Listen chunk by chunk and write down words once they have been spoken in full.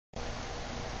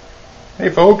Hey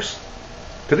folks,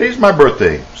 today's my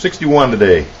birthday, 61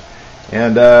 today,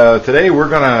 and today we're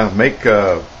gonna make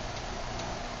a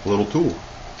little tool,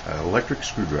 an electric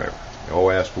screwdriver. You all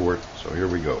asked for it, so here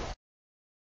we go.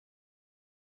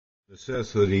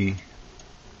 Necessity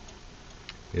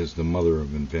is the mother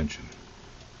of invention.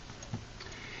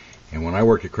 And when I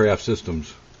worked at Kraft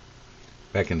Systems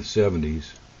back in the 70s,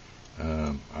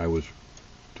 I was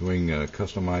doing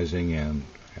customizing and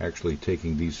actually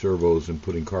taking these servos and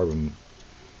putting carbon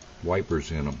wipers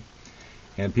in them.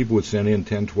 And people would send in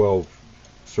 10, 12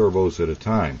 servos at a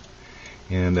time.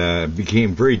 And it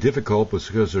became very difficult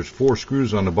because there's 4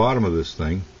 screws on the bottom of this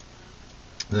thing.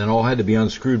 And then all had to be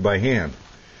unscrewed by hand.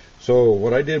 So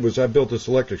what I did was I built this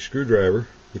electric screwdriver,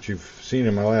 which you've seen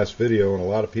in my last video, and a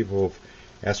lot of people have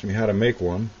asked me how to make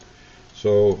one.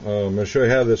 So I'm going to show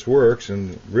you how this works,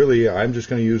 and really I'm just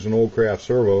going to use an old Kraft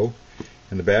servo,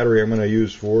 and the battery I'm going to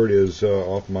use for it is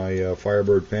off my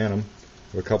Firebird Phantom,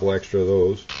 with a couple extra of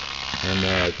those, and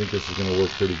I think this is going to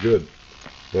work pretty good.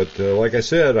 But like I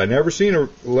said, I never seen an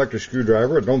electric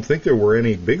screwdriver. I don't think there were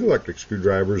any big electric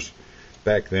screwdrivers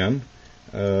back then.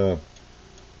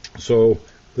 So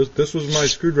this was my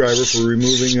screwdriver for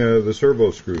removing the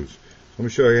servo screws. Let me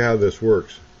show you how this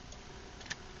works.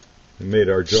 It made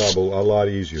our job a lot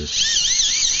easier.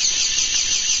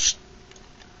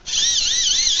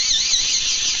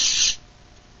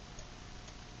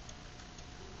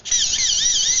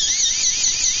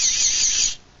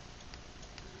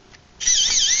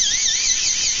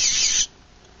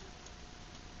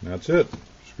 That's it.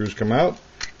 Screws come out,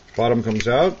 bottom comes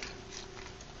out.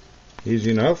 Easy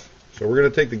enough. So we're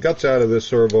going to take the guts out of this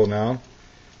servo now,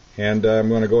 and I'm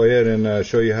going to go ahead and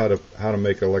show you how to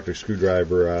make an electric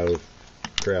screwdriver out of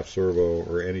Kraft servo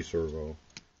or any servo.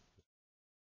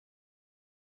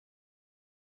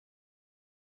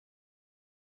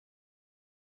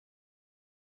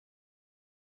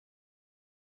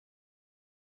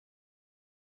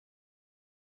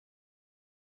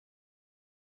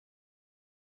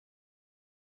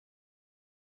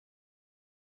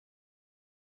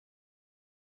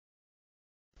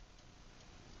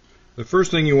 The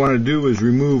first thing you want to do is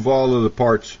remove all of the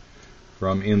parts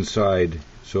from inside.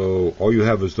 So all you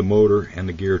have is the motor and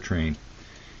the gear train.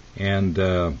 And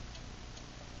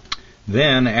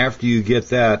then after you get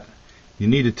that, you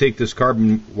need to take this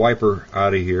carbon wiper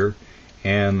out of here.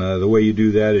 And the way you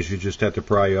do that is you just have to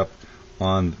pry up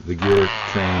on the gear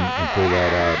train and pull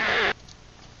that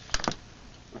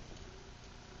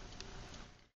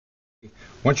out.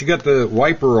 Once you get the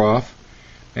wiper off,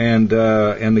 and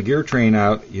the gear train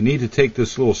out, you need to take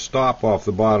this little stop off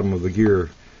the bottom of the gear.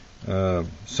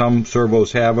 Some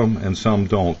servos have them and some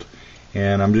don't,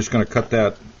 and I'm just going to cut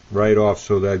that right off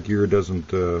so that gear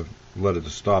doesn't let it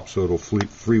stop, so it'll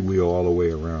freewheel all the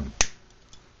way around.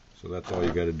 So that's all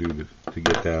you got to do to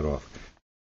get that off.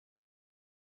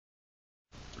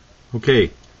 Okay,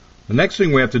 the next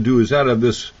thing we have to do is out of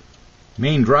this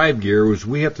main drive gear is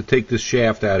we have to take this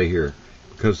shaft out of here,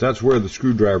 because that's where the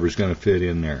screwdriver is going to fit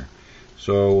in there.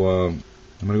 So I'm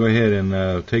going to go ahead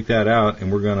and take that out,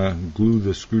 and we're going to glue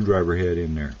the screwdriver head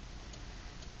in there,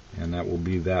 and that will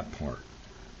be that part.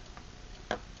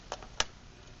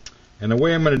 And the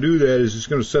way I'm going to do that is just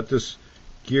going to set this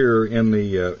gear in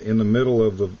the middle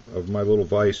of my little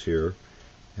vise here,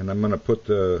 and I'm going to put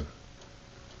the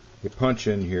punch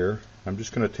in here. I'm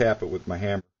just going to tap it with my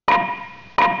hammer.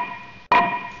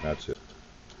 That's it.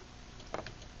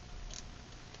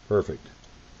 Perfect.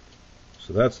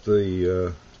 So that's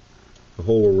the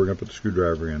hole where we're going to put the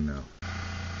screwdriver in now.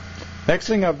 Next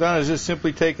thing I've done is just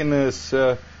simply taken this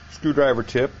screwdriver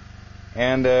tip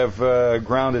and have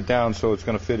ground it down so it's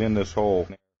going to fit in this hole.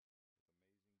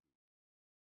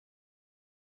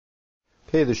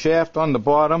 Okay, the shaft on the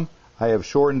bottom, I have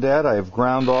shortened that. I have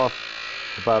ground off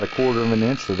about 1/4 of an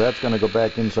inch, so that's going to go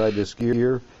back inside this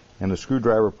gear, and the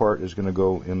screwdriver part is going to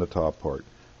go in the top part.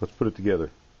 Let's put it together.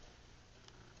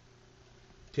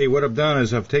 Okay, what I've done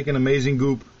is I've taken Amazing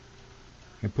Goop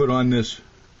and put on this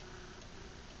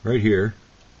right here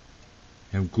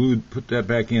and put that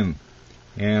back in.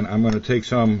 And I'm going to take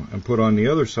some and put on the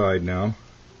other side now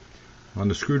on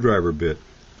the screwdriver bit.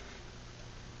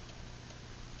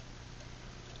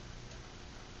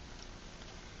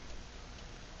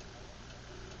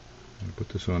 I'm going to put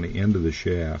this on the end of the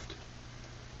shaft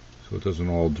so it doesn't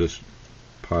all just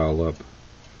pile up.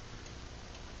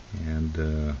 And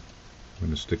I'm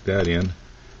going to stick that in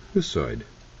this side,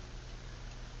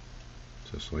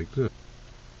 just like this.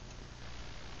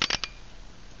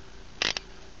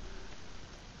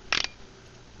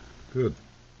 Good.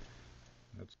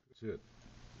 That's it.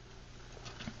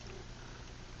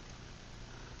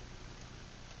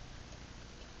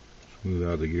 Smooth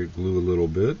out the gear glue a little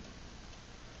bit.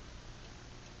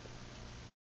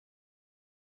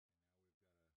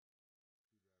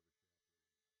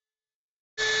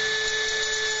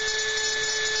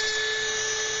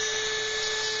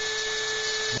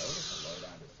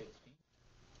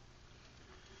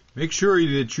 Make sure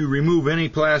that you remove any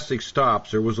plastic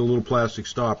stops. There was a little plastic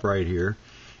stop right here,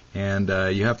 and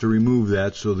you have to remove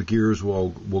that so the gears will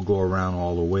go around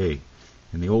all the way.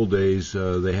 In the old days,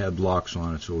 they had locks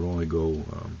on it, so it would only go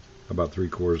about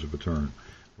 3/4 of a turn.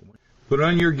 Put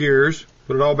on your gears,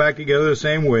 put it all back together the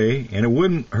same way, and it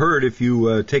wouldn't hurt if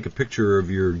you take a picture of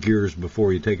your gears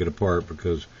before you take it apart,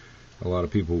 because a lot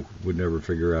of people would never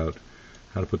figure out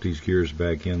how to put these gears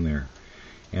back in there.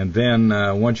 And then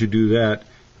once you do that,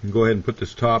 you can go ahead and put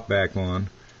this top back on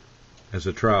as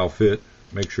a trial fit.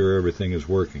 Make sure everything is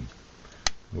working.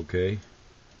 Okay,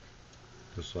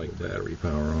 just like that. Battery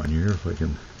power on here, if I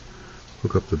can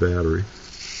hook up the battery.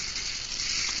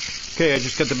 Okay, I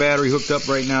just got the battery hooked up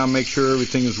right now. Make sure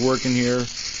everything is working here.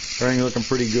 Everything's looking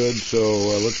pretty good, so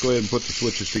let's go ahead and put the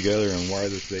switches together and wire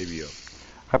this baby up.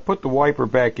 I put the wiper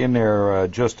back in there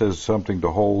just as something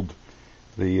to hold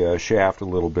the shaft a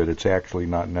little bit. It's actually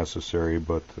not necessary,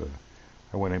 but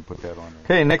I went and put that on there.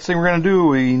 Okay, next thing we're going to do,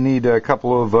 we need a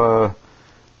couple of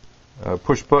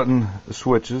push button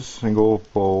switches, single,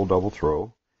 pole, double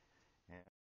throw.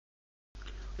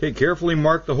 Okay, carefully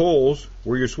mark the holes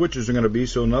where your switches are going to be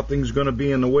so nothing's going to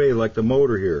be in the way like the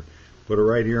motor here. Put it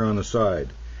right here on the side.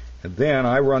 And then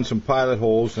I run some pilot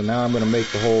holes, and now I'm going to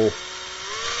make the hole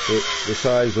the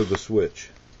size of the switch.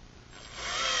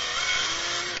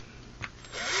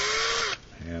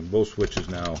 And both switches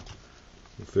now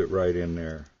will fit right in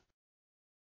there.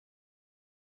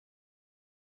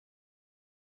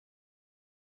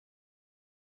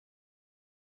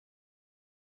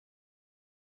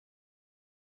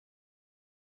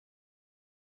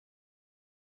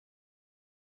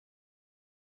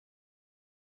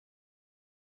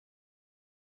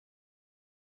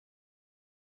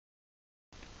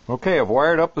 Okay, I've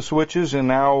wired up the switches, and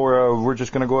now we're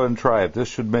just going to go ahead and try it. This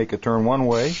should make it turn one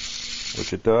way,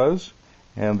 which it does,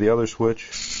 and the other switch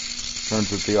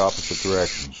turns it the opposite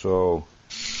direction. So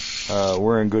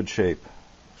we're in good shape.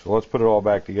 So let's put it all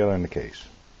back together in the case.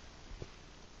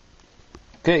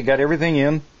 Okay, got everything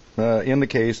in the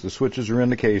case. The switches are in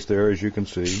the case there, as you can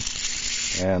see.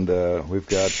 And we've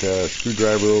got a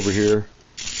screwdriver over here,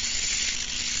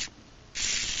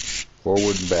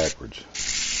 forward and backwards.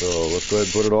 So let's go ahead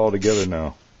and put it all together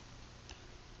now.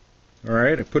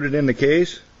 Alright, I put it in the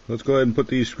case. Let's go ahead and put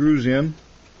these screws in.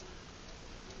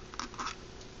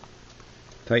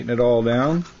 Tighten it all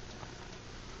down.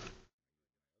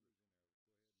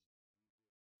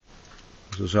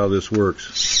 This is how this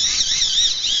works.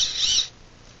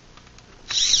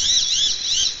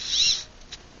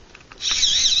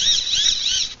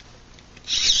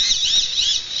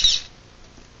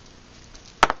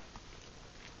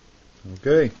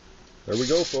 Okay, there we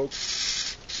go, folks.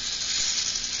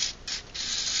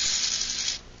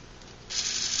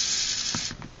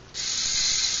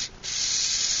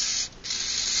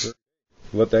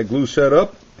 Let that glue set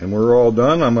up, and we're all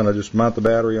done. I'm going to just mount the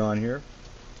battery on here.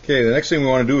 Okay, the next thing we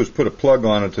want to do is put a plug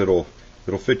on it that'll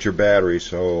fit your battery.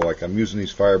 So, like, I'm using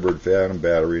these Firebird Phantom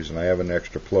batteries, and I have an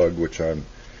extra plug, which I'm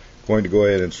going to go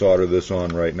ahead and solder this on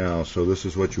right now. So this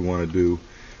is what you want to do: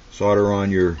 solder on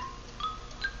your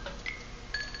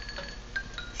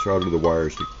the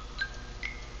wires.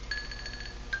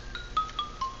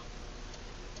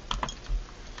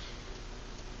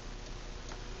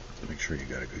 Make sure you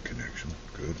got a good connection.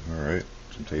 Good. All right.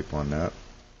 Some tape on that.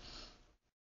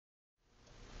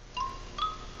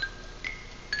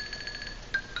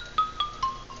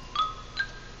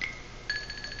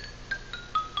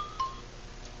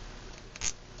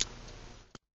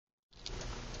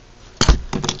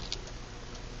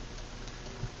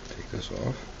 Take this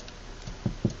off.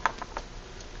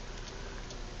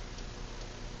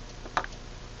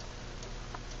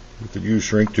 You could use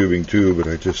shrink tubing too, but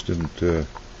I just didn't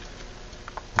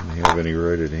have any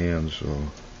right at hand, so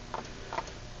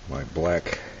my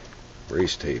black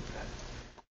brace tape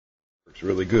works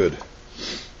really good.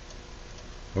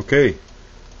 Okay,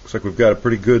 looks like we've got a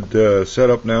pretty good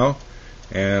setup now,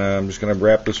 and I'm just going to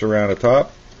wrap this around the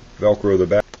top, Velcro the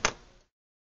back.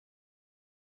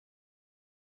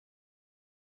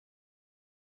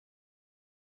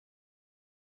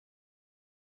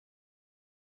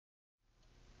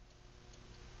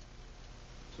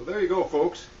 So there you go,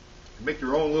 folks. You make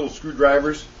your own little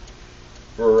screwdrivers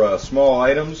for small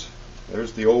items.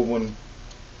 There's the old one,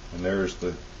 and there's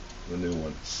the new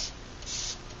one.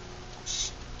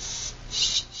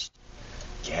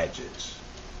 Gadgets.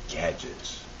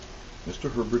 gadgets.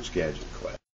 Mr. Herbert's Gadget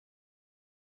Class.